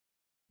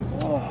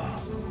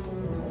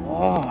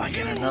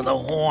another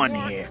horn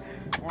here.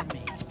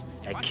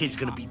 That kid's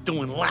gonna be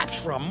doing laps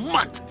for a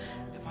month.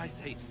 If I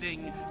say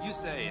sing, you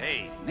say,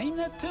 hey, name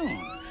that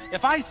tune.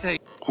 If I say...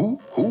 Who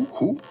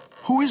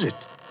is it?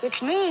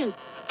 It's me.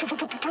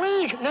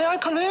 Please, may I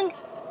come in?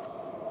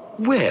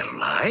 Well,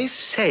 I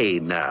say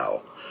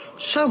now,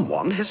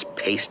 someone has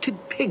pasted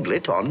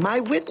Piglet on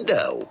my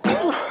window.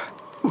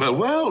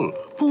 Well,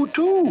 who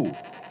to?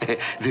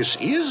 This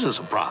is a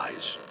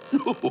surprise.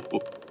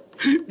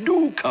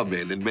 Do come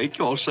in and make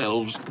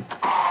yourselves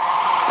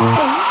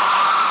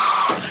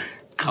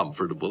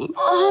comfortable.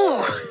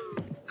 Oh!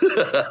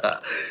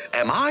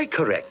 Am I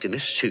correct in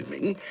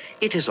assuming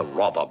it is a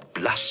rather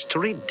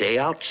blustery day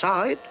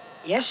outside?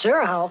 Yes,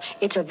 sir, Owl.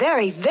 It's a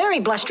very, very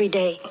blustery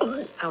day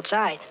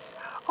outside.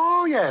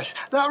 Oh, yes.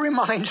 That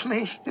reminds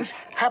me.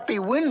 Happy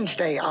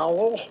Wednesday,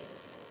 Owl.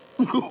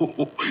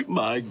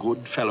 My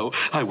good fellow,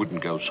 I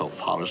wouldn't go so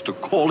far as to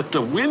call it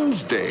a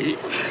Wednesday.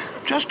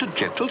 Just a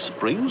gentle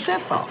spring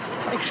zephyr.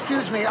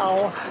 Excuse me,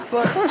 Owl,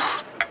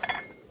 but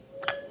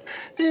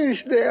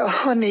is there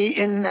honey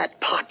in that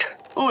pot?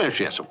 Oh,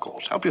 yes, of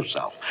course. Help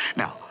yourself.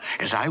 Now,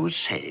 as I was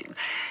saying,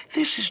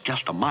 this is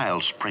just a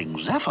mild spring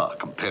zephyr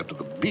compared to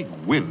the big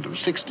wind of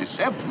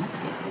 67.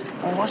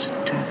 Or was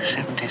it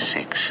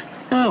 76?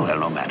 Oh, well,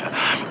 no matter.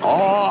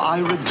 Oh, I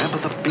remember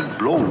the big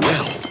blow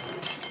well.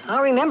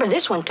 I'll remember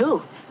this one,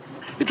 too.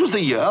 It was the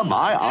year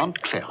my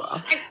Aunt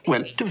Clara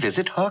went to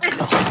visit her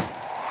cousin.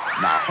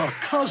 Now, her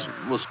cousin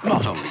was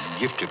not only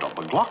gifted on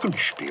the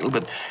glockenspiel,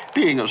 but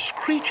being a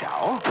screech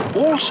owl,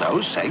 also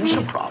sang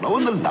soprano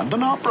in the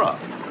London Opera.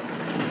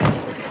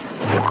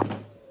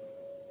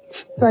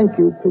 Thank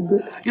you,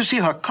 Piglet. You see,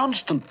 her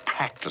constant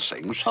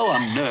practicing so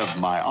unnerved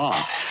my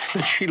aunt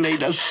that she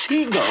laid a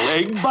seagull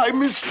egg by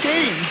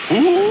mistake.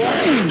 Ooh!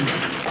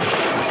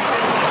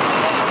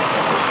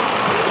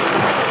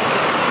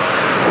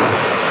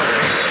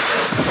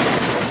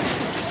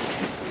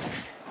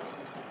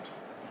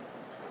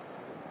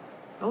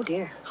 Oh,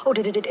 dear. Oh,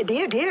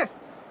 dear.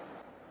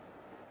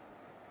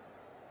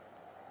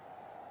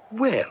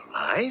 Well,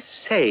 I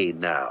say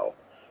now,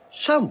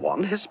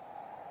 someone has...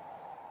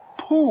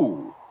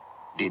 Pooh,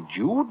 did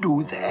you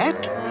do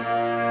that?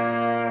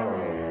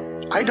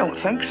 I don't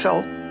think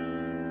so.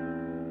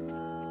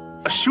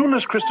 As soon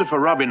as Christopher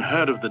Robin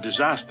heard of the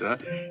disaster,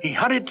 he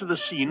hurried to the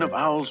scene of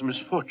Owl's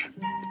misfortune.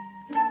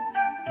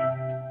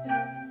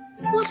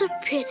 What a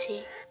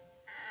pity.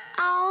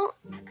 Owl,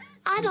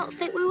 I don't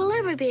think we will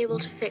ever be able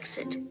to fix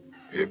it.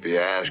 If you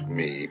ask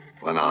me,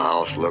 when a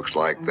house looks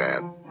like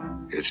that,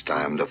 it's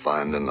time to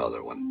find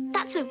another one.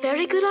 That's a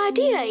very good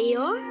idea,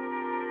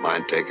 Eeyore.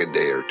 Might take a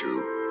day or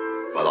two,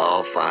 but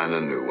I'll find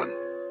a new one.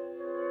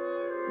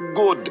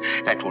 Good.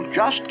 That will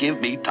just give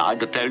me time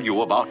to tell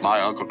you about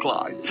my Uncle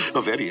Clyde,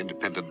 a very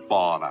independent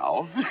barn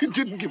owl. He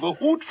didn't give a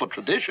hoot for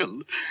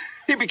tradition.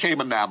 He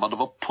became enamored of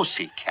a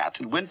pussy cat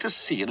and went to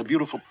sea in a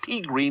beautiful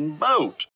pea-green boat.